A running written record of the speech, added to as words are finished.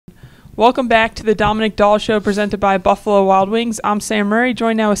Welcome back to the Dominick Dawes Show presented by Buffalo Wild Wings. I'm Sam Murray,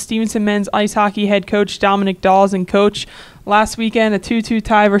 joined now with Stevenson men's ice hockey head coach Dominick Dawes. And coach, last weekend a 2-2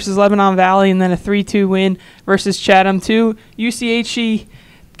 tie versus Lebanon Valley and then a 3-2 win versus Chatham. 2 UCHC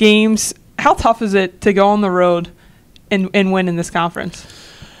games. How tough is it to go on the road and win in this conference?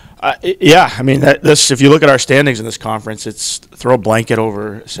 Yeah, I mean, if you look at our standings in this conference, it's throw a blanket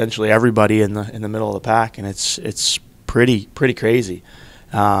over essentially everybody in the middle of the pack, and it's pretty crazy.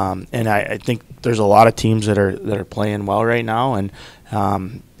 And I think there's a lot of teams that are playing well right now, and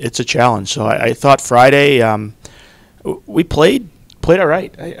it's a challenge. So I thought Friday we played all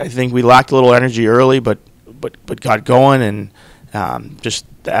right. I think we lacked a little energy early, but got going, and just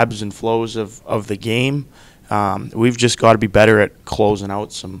the ebbs and flows of the game. We've just got to be better at closing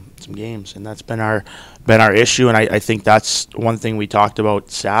out some games, and that's been our issue. And I think that's one thing we talked about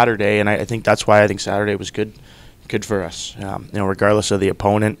Saturday, and I think that's why I think Saturday was good for us. Regardless of the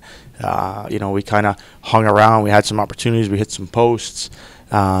opponent, we kind of hung around. We had some opportunities. We hit some posts,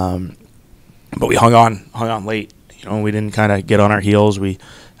 but we hung on late. We didn't kind of get on our heels. We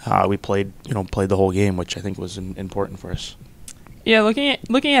played the whole game, which I think was important for us. Yeah, looking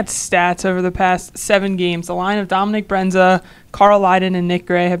at stats over the past 7 games, the line of Dominic Brenza, Carl Lydon, and Nick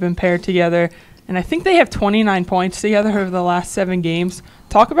Gray have been paired together, and I think they have 29 points together over the last 7 games.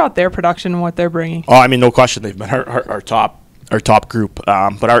 Talk about their production and what they're bringing. Oh, I mean, no question, they've been our top group.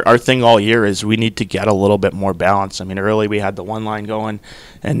 But our thing all year is we need to get a little bit more balance. I mean, early we had the one line going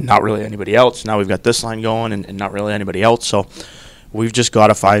and not really anybody else. Now we've got this line going and not really anybody else. So we've just got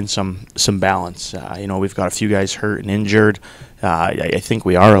to find some balance. We've got a few guys hurt and injured. I think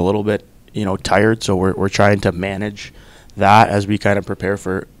we are a little bit tired, so we're trying to manage that as we kind of prepare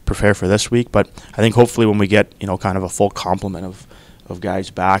for this week. But I think hopefully when we get kind of a full complement of guys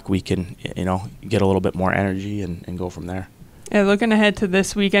back, we can get a little bit more energy and go from there. Yeah, looking ahead to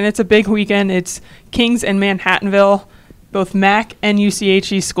this weekend, it's a big weekend. It's Kings and Manhattanville, both MAC and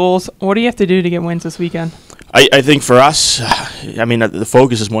UCHC schools. What do you have to do to get wins this weekend? I think for us, I mean, the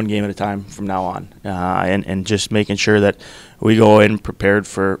focus is one game at a time from now on, and just making sure that we go in prepared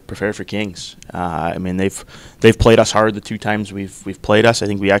for Kings. I mean, they've played us hard the 2 times we've played us. I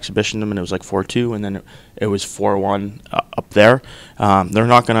think we exhibitioned them and it was like 4-2, and then it was 4-1 up there. They're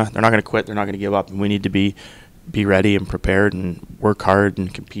not gonna quit. They're not gonna give up, and we need to be ready and prepared and work hard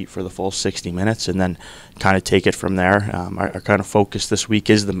and compete for the full 60 minutes, and then kind of take it from there. Our kind of focus this week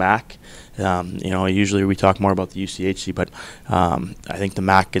is the MAC. Usually we talk more about the UCHC, but I think the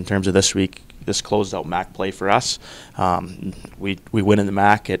MAC in terms of this week, this closed out MAC play for us. We win in the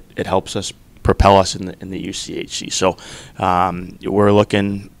MAC. It helps us propel us in the UCHC. So we're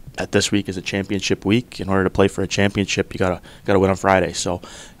looking at this week as a championship week. In order to play for a championship, you gotta win on Friday. So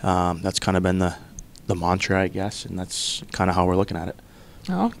that's kind of been the mantra, I guess, and that's kind of how we're looking at it.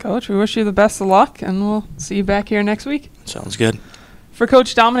 Well, Coach, we wish you the best of luck, and we'll see you back here next week. Sounds good. For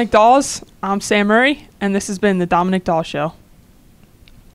Coach Dominick Dawes, I'm Sam Murray, and this has been the Dominick Dawes Show.